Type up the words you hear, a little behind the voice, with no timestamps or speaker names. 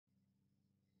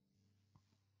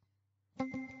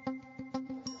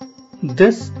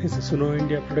This is a Suno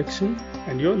India production,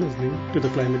 and you're listening to the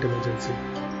Climate Emergency.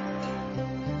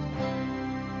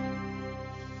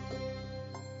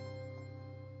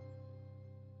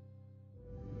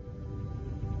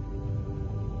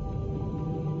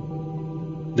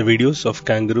 The videos of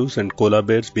kangaroos and koala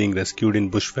bears being rescued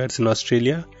in bushfires in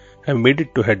Australia have made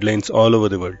it to headlines all over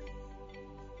the world.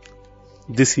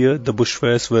 This year, the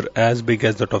bushfires were as big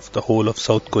as that of the whole of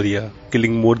South Korea,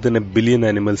 killing more than 1 billion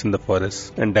animals in the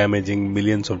forests and damaging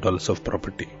millions of dollars of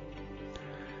property.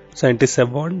 Scientists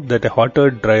have warned that a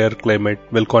hotter, drier climate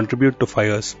will contribute to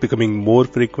fires becoming more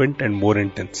frequent and more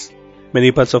intense.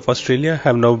 Many parts of Australia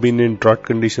have now been in drought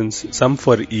conditions, some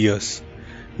for years,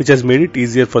 which has made it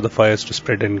easier for the fires to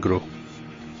spread and grow.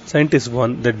 Scientists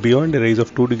warn that beyond a rise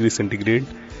of 2 degrees centigrade,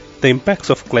 the impacts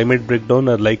of climate breakdown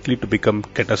are likely to become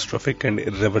catastrophic and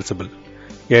irreversible.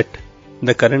 Yet,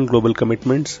 the current global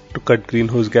commitments to cut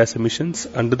greenhouse gas emissions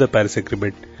under the Paris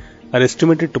Agreement are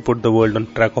estimated to put the world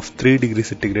on track of 3 degrees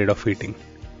centigrade of heating.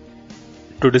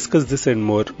 To discuss this and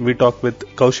more, we talk with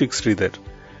Kaushik Sridhar.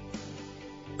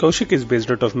 Kaushik is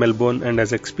based out of Melbourne and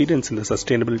has experience in the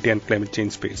sustainability and climate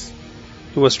change space.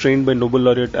 He was trained by Nobel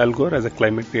laureate Al Gore as a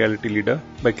climate reality leader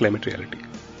by Climate Reality.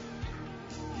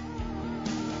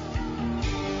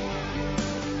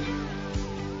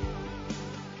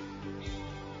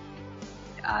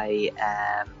 I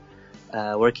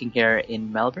am working here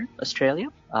in Melbourne, Australia.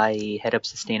 I head up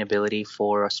sustainability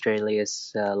for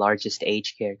Australia's largest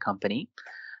aged care company.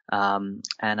 And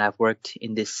I've worked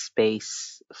in this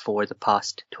space for the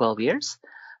past 12 years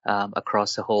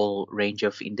across a whole range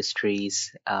of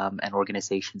industries and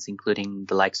organizations, including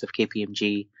the likes of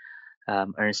KPMG,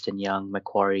 Ernst & Young,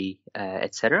 Macquarie,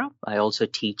 etc. I also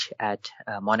teach at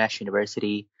Monash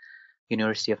University,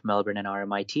 University of Melbourne, and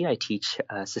RMIT. I teach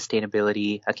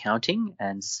sustainability accounting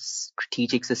and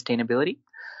strategic sustainability.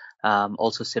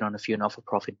 Also sit on a few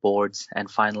not-for-profit boards.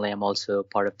 And finally, I'm also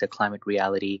part of the Climate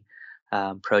Reality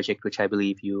project, which I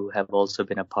believe you have also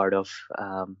been a part of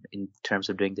in terms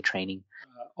of doing the training.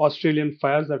 Australian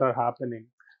fires that are happening.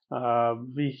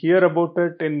 We hear about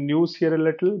it in news here a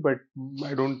little, but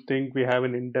I don't think we have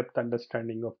an in-depth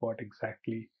understanding of what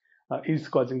exactly is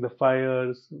causing the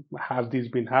fires. Have these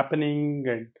been happening,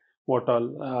 and what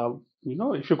all?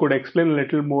 If you could explain a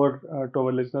little more to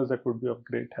our listeners, that would be of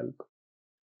great help.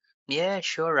 Yeah,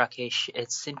 sure, Rakesh.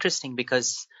 It's interesting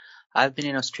because I've been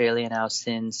in Australia now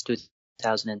since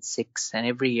 2006, and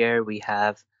every year we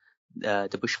have the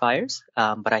bushfires.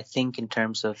 But I think in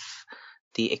terms of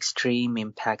the extreme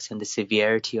impacts and the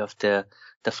severity of the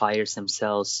fires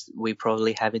themselves, we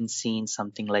probably haven't seen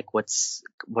something like what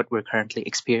we're currently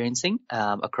experiencing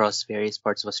across various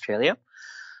parts of Australia.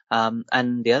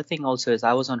 And the other thing also is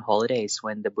I was on holidays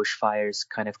when the bushfires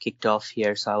kind of kicked off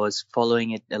here, so I was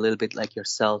following it a little bit like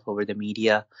yourself over the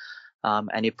media,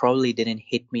 and it probably didn't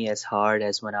hit me as hard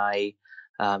as when I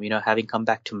having come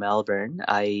back to Melbourne,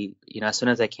 as soon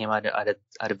as I came out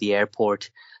of the airport,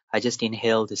 I just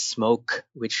inhaled the smoke,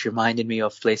 which reminded me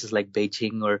of places like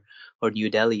Beijing or New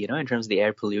Delhi, in terms of the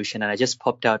air pollution. And I just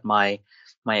popped out my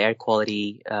air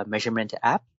quality measurement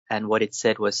app, and what it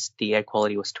said was the air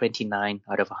quality was 29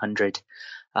 out of 100.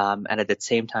 And at the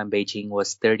same time, Beijing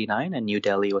was 39 and New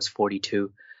Delhi was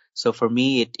 42. So for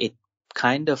me, it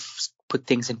kind of put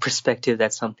things in perspective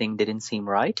that something didn't seem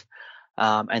right.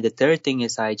 And the third thing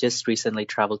is I just recently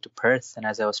traveled to Perth, and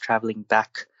as I was traveling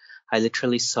back, I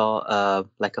literally saw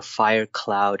like a fire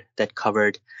cloud that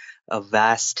covered a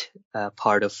vast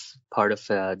part of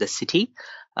the city.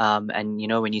 And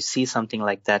when you see something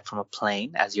like that from a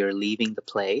plane as you're leaving the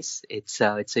place, it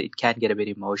can get a bit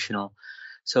emotional.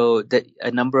 So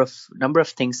a number of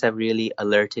things have really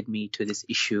alerted me to this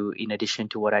issue, in addition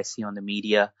to what I see on the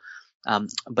media.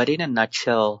 But in a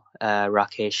nutshell,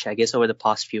 Rakesh, I guess over the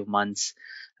past few months,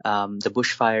 the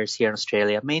bushfires here in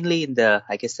Australia, mainly in the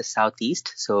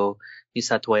southeast, so New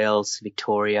South Wales,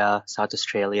 Victoria, South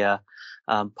Australia,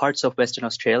 parts of Western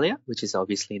Australia, which is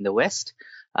obviously in the west.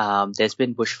 There's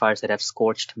been bushfires that have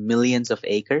scorched millions of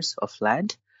acres of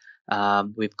land.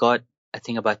 We've got, I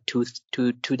think, about two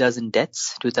dozen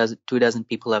deaths. 2,000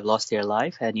 people have lost their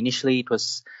life, and initially it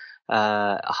was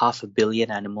 500 million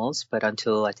animals, but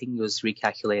until I think it was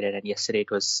recalculated, and yesterday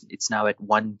it's now at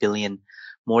 1 billion.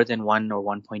 More than 1 or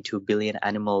 1.2 billion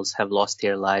animals have lost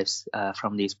their lives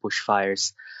from these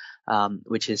bushfires,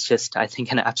 which is just, I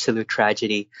think, an absolute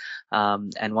tragedy.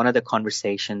 And one of the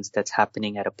conversations that's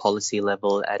happening at a policy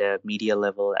level, at a media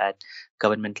level, at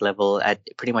government level, at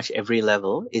pretty much every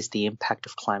level, is the impact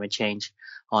of climate change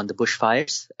on the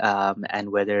bushfires,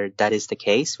 and whether that is the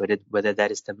case, whether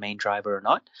that is the main driver or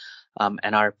not.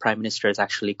 And our Prime Minister has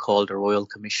actually called a royal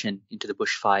commission into the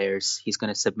bushfires. He's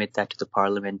going to submit that to the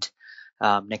Parliament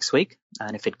next week.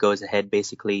 And if it goes ahead,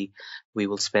 basically, we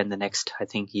will spend the next, I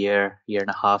think, year and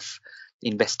a half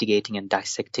investigating and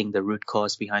dissecting the root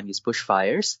cause behind these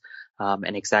bushfires,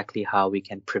 and exactly how we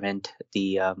can prevent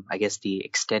the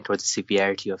extent or the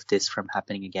severity of this from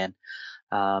happening again.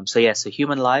 So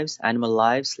human lives, animal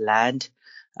lives, land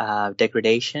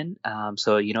degradation.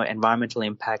 Environmental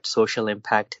impact, social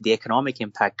impact, the economic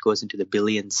impact goes into the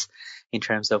billions in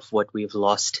terms of what we've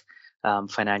lost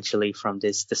financially from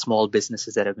this, the small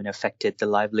businesses that have been affected, the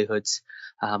livelihoods.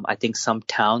 I think some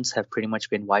towns have pretty much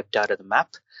been wiped out of the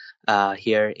map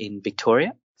here in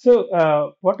Victoria.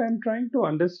 So what I'm trying to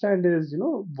understand is,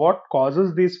 what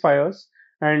causes these fires,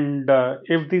 and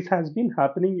if this has been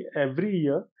happening every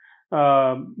year,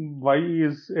 why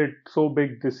is it so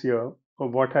big this year? Or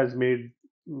what has made,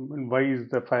 why is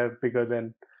the fire bigger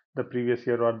than the previous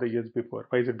year or the years before?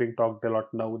 Why is it being talked a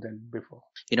lot now than before?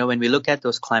 When we look at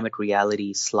those climate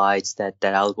reality slides that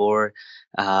Al Gore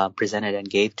presented and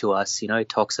gave to us, it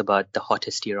talks about the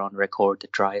hottest year on record, the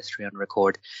driest year on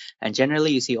record. And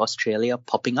generally, you see Australia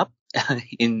popping up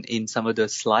in some of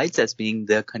those slides as being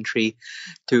the country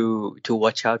to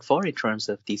watch out for in terms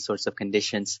of these sorts of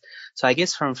conditions. So I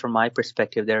guess from my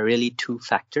perspective, there are really two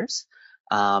factors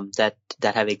that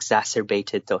have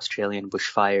exacerbated the Australian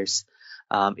bushfires.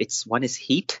 One is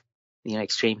heat,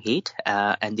 extreme heat,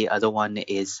 and the other one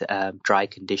is dry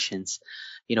conditions.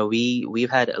 We've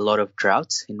had a lot of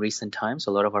droughts in recent times.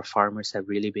 A lot of our farmers have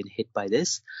really been hit by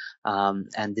this,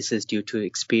 and this is due to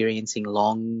experiencing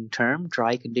long-term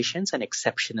dry conditions and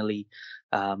exceptionally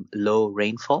low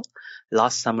rainfall.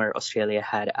 Last summer, Australia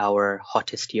had our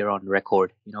hottest year on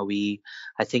record.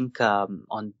 I think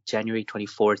on January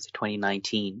 24th,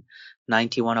 2019,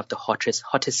 91 of the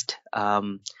hottest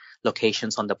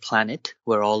locations on the planet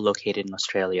were all located in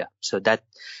Australia. So that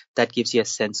gives you a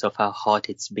sense of how hot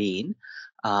it's been.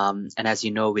 And as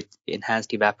you know, with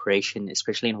enhanced evaporation,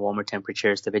 especially in warmer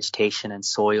temperatures, the vegetation and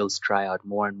soils dry out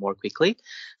more and more quickly.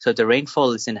 So if the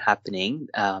rainfall isn't happening,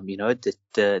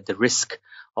 the risk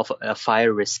of a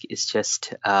fire risk is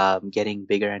just getting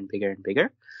bigger and bigger and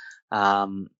bigger.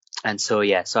 So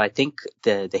I think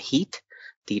the heat,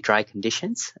 the dry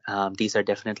conditions, these are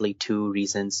definitely two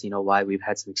reasons, why we've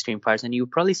had some extreme fires. And you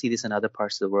probably see this in other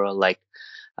parts of the world, like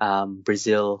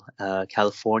Brazil,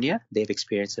 California. They've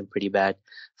experienced some pretty bad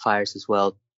fires as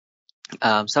well.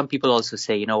 Some people also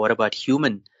say, what about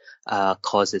human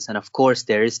causes? And of course,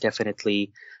 there is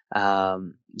definitely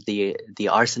the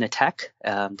arson attack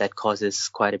that causes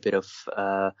quite a bit of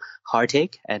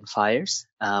heartache and fires.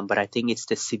 But I think it's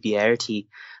the severity,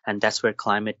 and that's where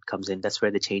climate comes in. That's where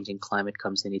the changing climate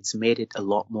comes in. It's made it a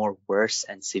lot more worse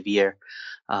and severe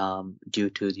due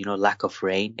to lack of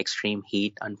rain, extreme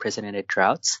heat, unprecedented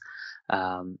droughts,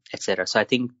 etc. So I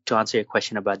think to answer your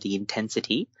question about the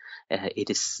intensity, it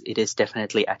is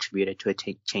definitely attributed to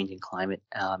a changing climate,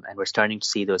 and we're starting to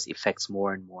see those effects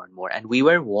more and more and more. And we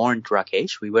were warned,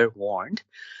 Rakesh,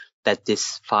 that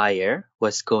this fire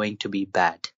was going to be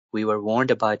bad. We were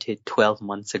warned about it 12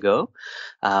 months ago,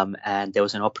 and there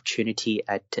was an opportunity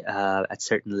at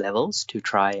certain levels to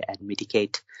try and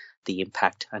mitigate the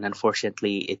impact. And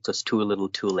unfortunately, it was too little,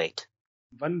 too late.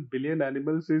 1 billion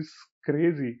animals is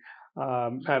crazy.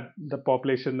 Have the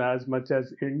population as much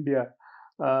as India.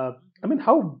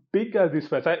 How big are these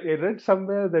fires? I read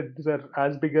somewhere that these are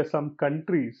as big as some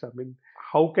countries.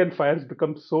 How can fires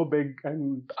become so big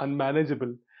and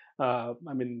unmanageable? I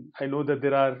know that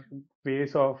there are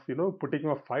ways of, putting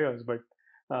off fires, but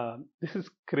this is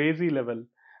crazy level.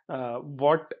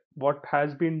 What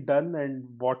has been done and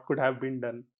what could have been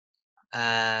done?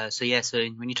 So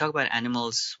when you talk about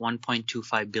animals,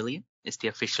 1.25 billion is the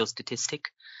official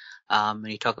statistic.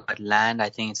 When you talk about land, I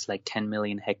think it's like 10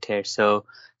 million hectares. So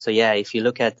if you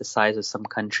look at the size of some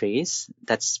countries,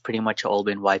 that's pretty much all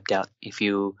been wiped out. If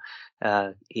you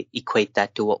equate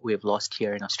that to what we've lost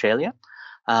here in Australia.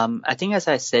 I think, as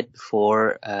I said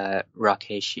before,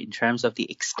 Rakesh, in terms of the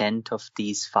extent of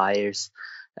these fires,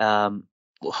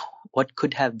 what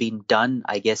could have been done,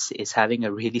 I guess, is having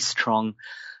a really strong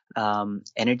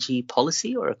energy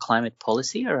policy or a climate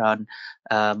policy around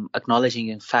acknowledging,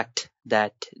 in fact,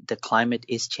 that the climate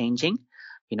is changing.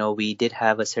 We did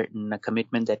have a certain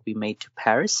commitment that we made to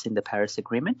Paris in the Paris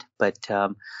Agreement, but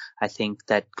I think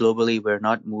that globally we're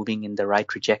not moving in the right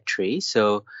trajectory.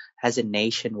 So as a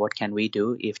nation, what can we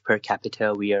do if per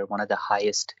capita we are one of the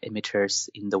highest emitters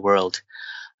in the world?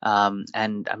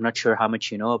 And I'm not sure how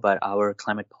much you know about our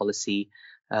climate policy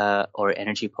or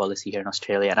energy policy here in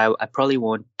Australia. And I probably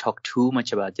won't talk too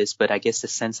much about this, but I guess the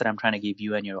sense that I'm trying to give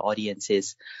you and your audience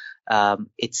is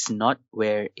it's not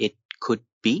where it could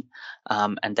be,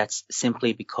 and that's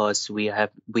simply because we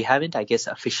haven't, I guess,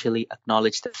 officially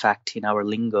acknowledged the fact in our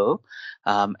lingo,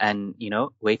 and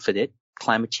wait for it.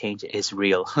 Climate change is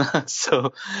real.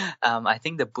 So I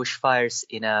think the bushfires,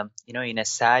 in a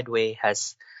sad way,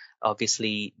 has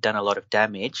obviously done a lot of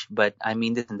damage, but I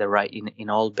mean this in the right, in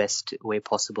all best way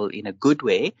possible, in a good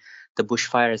way. The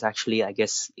bushfire has actually, I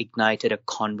guess, ignited a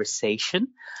conversation,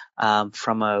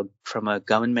 from a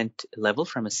government level,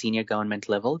 from a senior government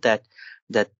level, that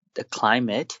the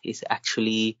climate is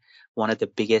actually one of the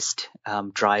biggest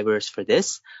drivers for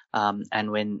this.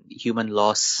 And when human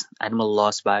loss, animal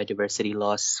loss, biodiversity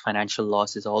loss, financial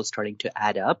loss is all starting to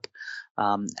add up,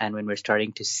 and when we're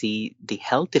starting to see the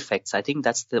health effects, I think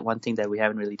that's the one thing that we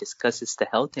haven't really discussed, is the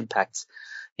health impacts.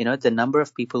 The number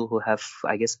of people who have,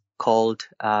 I guess, called,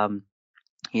 what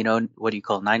do you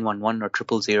call 911 or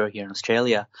 000 here in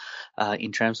Australia,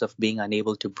 in terms of being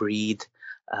unable to breathe,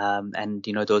 and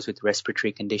those with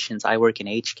respiratory conditions. I work in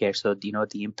aged care, so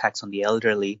the impacts on the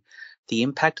elderly. The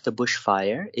impact of the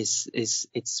bushfire is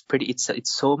it's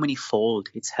so many fold.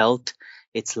 It's health,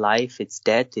 it's life, it's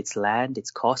death, it's land,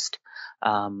 it's cost.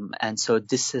 And so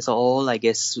this is all, I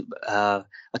guess,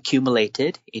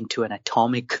 accumulated into an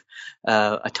atomic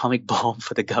bomb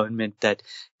for the government, that,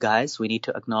 guys, we need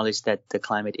to acknowledge that the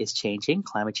climate is changing.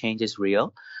 Climate change is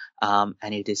real.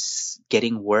 And it is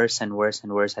getting worse and worse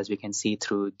and worse, as we can see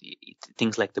through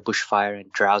things like the bushfire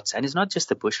and droughts. And it's not just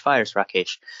the bushfires,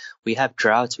 Rakesh. We have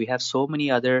droughts. We have so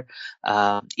many other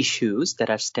issues that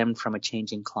are stemmed from a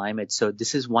changing climate. So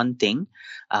this is one thing.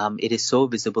 It is so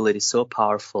visible. It is so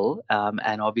powerful.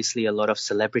 And obviously a lot of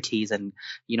celebrities, and,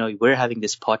 we're having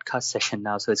this podcast session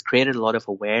now. So it's created a lot of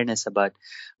awareness about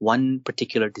one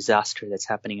particular disaster that's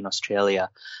happening in Australia,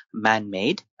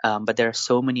 man-made. But there are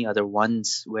so many other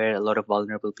ones where a lot of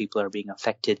vulnerable people are being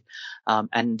affected.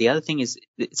 And the other thing is,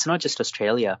 it's not just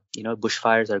Australia.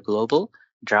 Bushfires are global.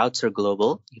 Droughts are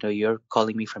global. You're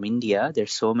calling me from India.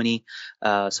 There's so many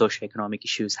socioeconomic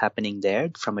issues happening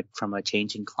there from a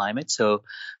changing climate. So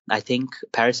I think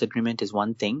Paris Agreement is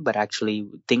one thing, but actually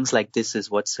things like this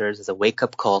is what serves as a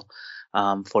wake-up call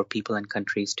for people and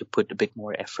countries to put a bit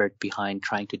more effort behind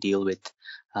trying to deal with,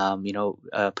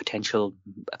 a potential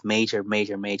major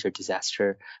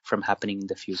disaster from happening in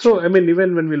the So, future. I mean,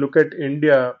 even when we look at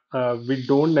India, we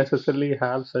don't necessarily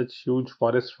have such huge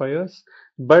forest fires,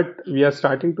 but we are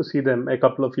starting to see them. A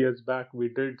couple of years back, we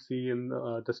did see in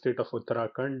the state of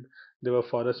Uttarakhand, there were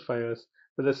forest fires.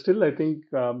 But there's still, I think,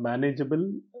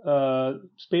 manageable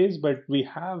space, but we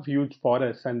have huge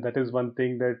forests, and that is one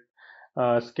thing that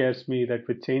scares me, that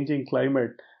with changing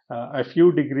climate, a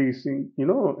few degrees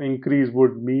increase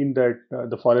would mean that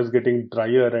the forest getting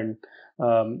drier, and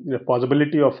the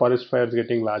possibility of forest fires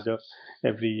getting larger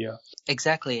every year.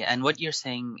 Exactly. And what you're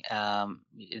saying,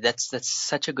 that's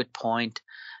such a good point,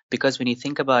 because when you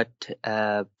think about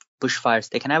bushfires,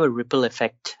 they can have a ripple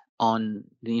effect on,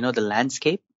 the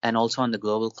landscape and also on the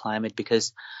global climate,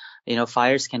 because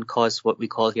fires can cause what we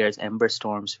call here as ember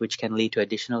storms, which can lead to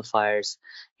additional fires,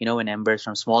 when embers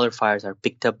from smaller fires are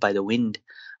picked up by the wind.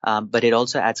 But it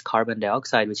also adds carbon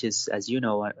dioxide, which is, as you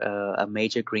know, a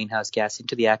major greenhouse gas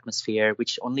into the atmosphere,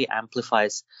 which only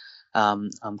amplifies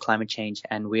climate change.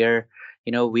 And we're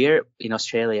in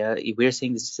Australia, we're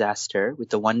seeing this disaster with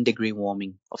the 1 degree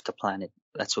warming of the planet.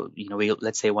 That's what,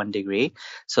 let's say 1 degree.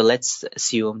 So let's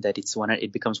assume that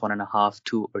it becomes 1.5,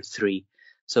 2, or 3.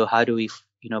 So how do we,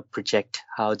 project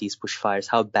how these bushfires,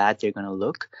 how bad they're going to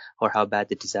look, or how bad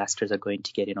the disasters are going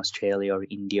to get in Australia or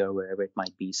India or wherever it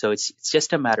might be. So it's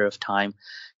just a matter of time.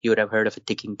 You would have heard of a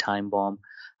ticking time bomb.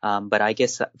 But I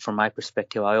guess from my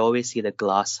perspective, I always see the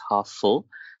glass half full.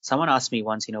 Someone asked me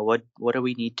once, what do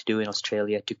we need to do in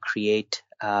Australia to create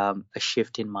a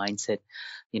shift in mindset?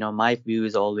 My view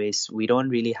is always, we don't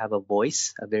really have a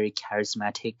voice, a very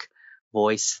charismatic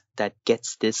voice that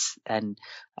gets this and,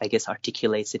 I guess,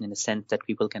 articulates it in a sense that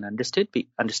people can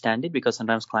understand it, because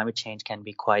sometimes climate change can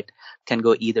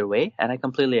go either way. And I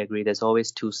completely agree. There's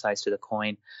always two sides to the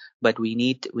coin, but we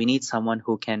need someone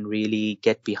who can really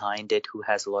get behind it, who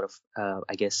has a lot of,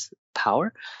 I guess,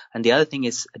 power. And the other thing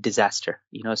is a disaster.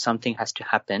 Something has to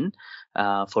happen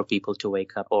for people to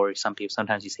wake up, or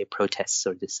sometimes you say protests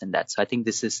or this and that. So I think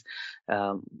this is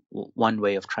one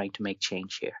way of trying to make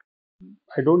change here.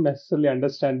 I don't necessarily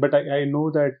understand, but I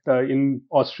know that in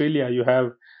Australia you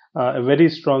have a very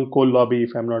strong coal lobby,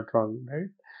 if I'm not wrong, right?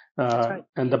 That's right.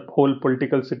 And the whole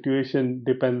political situation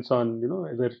depends on,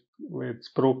 whether it's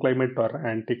pro-climate or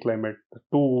anti-climate.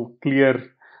 Two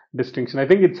clear distinction. I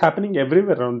think it's happening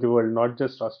everywhere around the world, not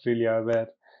just Australia, where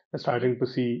starting to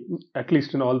see, at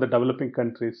least in all the developing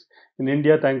countries. In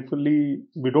India, thankfully,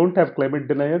 we don't have climate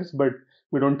deniers, but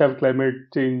we don't have climate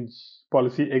change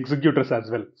policy executors as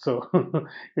well. So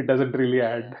it doesn't really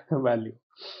Yeah, add value.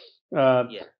 Uh,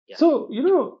 yeah, yeah. so,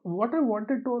 what I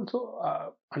wanted to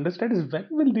also understand is, when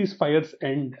will these fires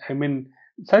end? I mean,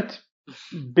 such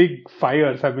big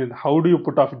fires. I mean, how do you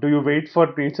put off? Do you wait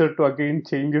for nature to again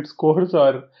change its course,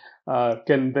 or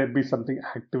can there be something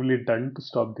actively done to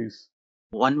stop these?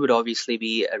 One would obviously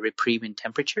be a reprieve in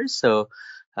temperatures. So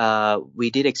we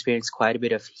did experience quite a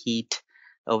bit of heat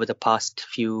over the past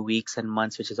few weeks and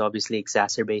months, which has obviously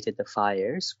exacerbated the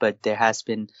fires. But there has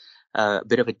been a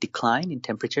bit of a decline in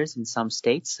temperatures in some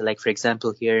states. Like, for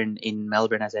example, here in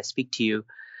Melbourne, as I speak to you,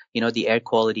 the air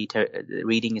quality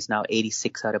reading is now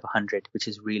 86 out of 100, which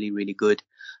is really, really good.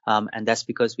 And that's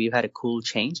because we've had a cool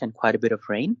change and quite a bit of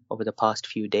rain over the past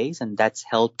few days, and that's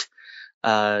helped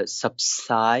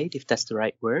subside, if that's the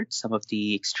right word, some of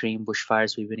the extreme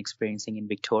bushfires we've been experiencing in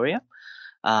Victoria.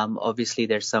 Obviously,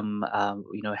 there's some,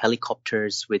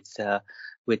 helicopters with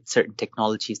certain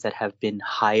technologies that have been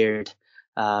hired,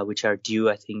 which are due,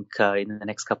 I think, in the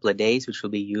next couple of days, which will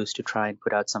be used to try and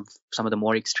put out some of the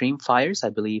more extreme fires. I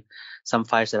believe some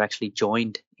fires have actually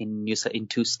joined in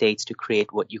two states to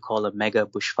create what you call a mega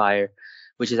bushfire,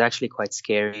 which is actually quite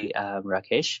scary,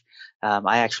 Rakesh.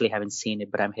 I actually haven't seen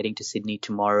it, but I'm heading to Sydney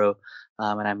tomorrow.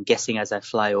 And I'm guessing as I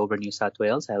fly over New South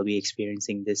Wales, I'll be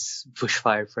experiencing this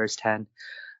bushfire firsthand.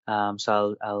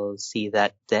 So I'll see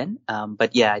that then.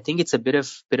 But yeah, I think it's a bit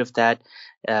of that.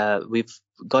 We've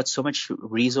got so much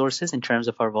resources in terms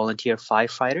of our volunteer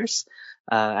firefighters.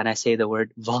 And I say the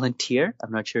word volunteer.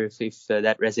 I'm not sure if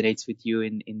that resonates with you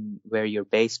in where you're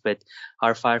based, but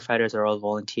our firefighters are all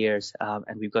volunteers.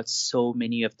 And we've got so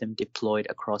many of them deployed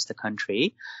across the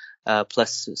country.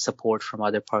 Plus support from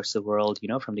other parts of the world,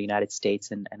 from the United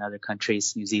States and other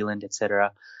countries, New Zealand,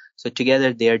 etc. So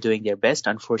together they are doing their best.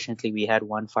 Unfortunately, we had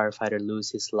one firefighter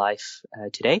lose his life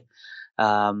today.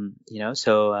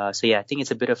 So yeah, I think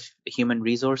it's a bit of human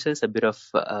resources, a bit of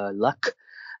luck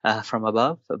from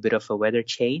above, a bit of a weather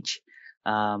change.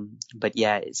 But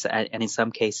yeah, and in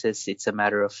some cases, it's a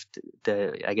matter of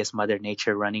I guess, Mother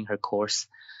Nature running her course.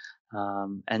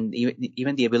 And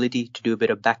even the ability to do a bit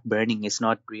of back burning is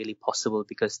not really possible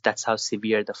because that's how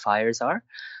severe the fires are.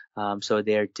 So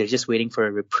they're just waiting for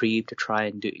a reprieve to try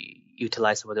and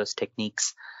utilize some of those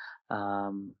techniques.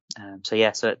 So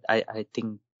yeah, so I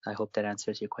hope that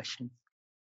answers your question.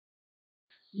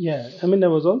 Yeah, I mean, I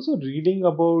was also reading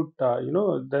about,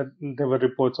 that there were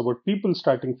reports about people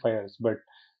starting fires, but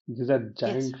these are Yes.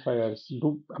 giant fires.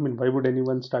 I mean, why would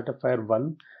anyone start a fire?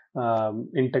 One,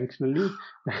 intentionally.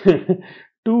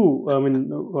 Two, I mean,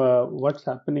 what's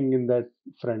happening in that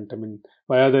front? I mean,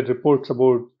 why are there reports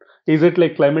about? Is it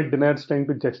like climate deniers trying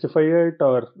to justify it,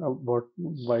 or what?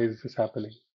 Why is this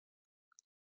happening?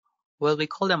 Well, we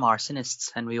call them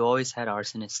arsonists, and we always had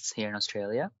arsonists here in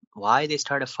Australia. Why they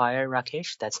start a fire,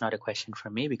 Rakesh? That's not a question for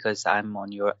me because I'm on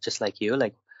just like you.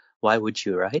 Like, why would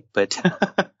you, right? But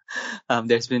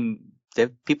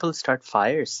people start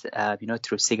fires,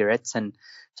 through cigarettes and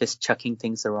just chucking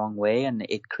things the wrong way, and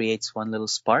it creates one little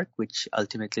spark, which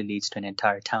ultimately leads to an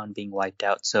entire town being wiped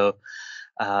out. So,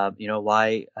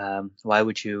 why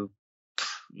would you?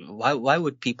 Why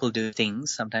would people do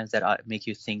things sometimes that make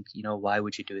you think, why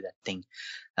would you do that thing?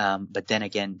 But then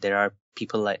again, there are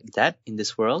people like that in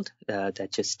this world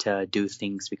that just do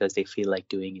things because they feel like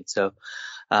doing it. So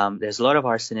there's a lot of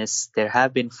arsonists. There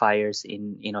have been fires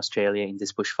in Australia in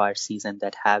this bushfire season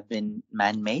that have been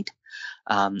man-made.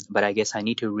 But I guess I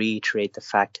need to reiterate the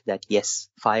fact that yes,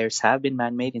 fires have been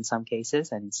man-made in some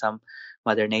cases and in some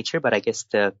Mother Nature, but I guess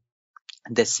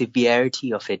the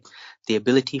severity of it, the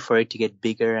ability for it to get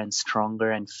bigger and stronger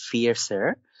and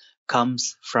fiercer,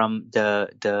 comes from the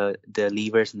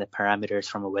levers and the parameters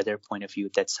from a weather point of view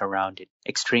that surround it,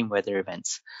 extreme weather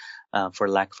events, for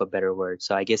lack of a better word.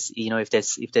 So I guess,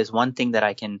 if there's one thing that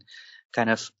I can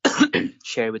kind of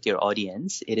share with your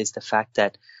audience, it is the fact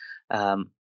that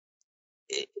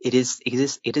it is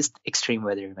extreme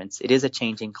weather events. It is a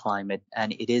changing climate,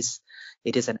 and it is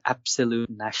an absolute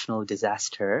national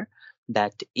disaster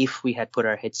that if we had put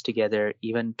our heads together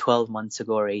even 12 months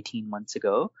ago or 18 months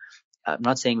ago, I'm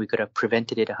not saying we could have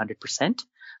prevented it 100%,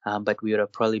 but we would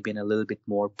have probably been a little bit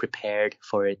more prepared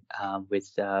for it,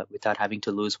 without having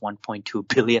to lose 1.2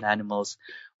 billion animals,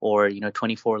 or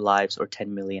 24 lives, or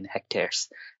 10 million hectares.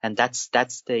 And that's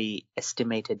the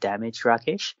estimated damage,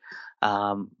 Rakesh.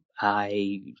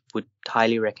 I would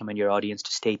highly recommend your audience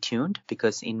to stay tuned,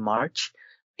 because in March,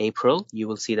 April, you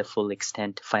will see the full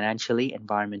extent financially,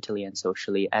 environmentally, and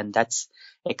socially. And that's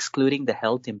excluding the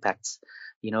health impacts.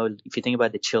 If you think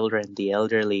about the children, the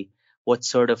elderly, what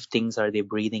sort of things are they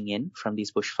breathing in from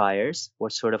these bushfires?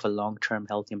 What sort of a long-term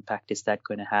health impact is that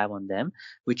going to have on them,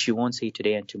 which you won't see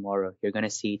today and tomorrow? You're going to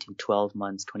see it in 12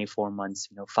 months, 24 months,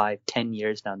 5, 10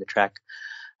 years down the track.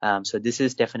 So this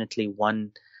is definitely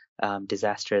one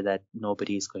disaster that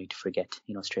nobody is going to forget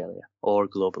in Australia or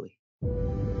globally.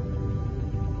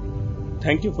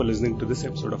 Thank you for listening to this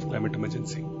episode of Climate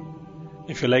Emergency.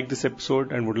 If you like this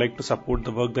episode and would like to support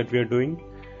the work that we are doing,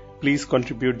 please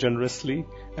contribute generously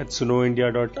at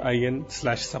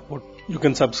sunoindia.in/support. You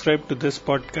can subscribe to this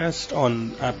podcast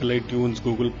on Apple iTunes,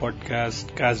 Google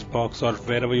Podcast, Castbox, or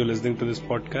wherever you're listening to this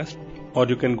podcast, or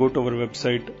you can go to our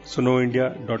website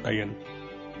sunoindia.in.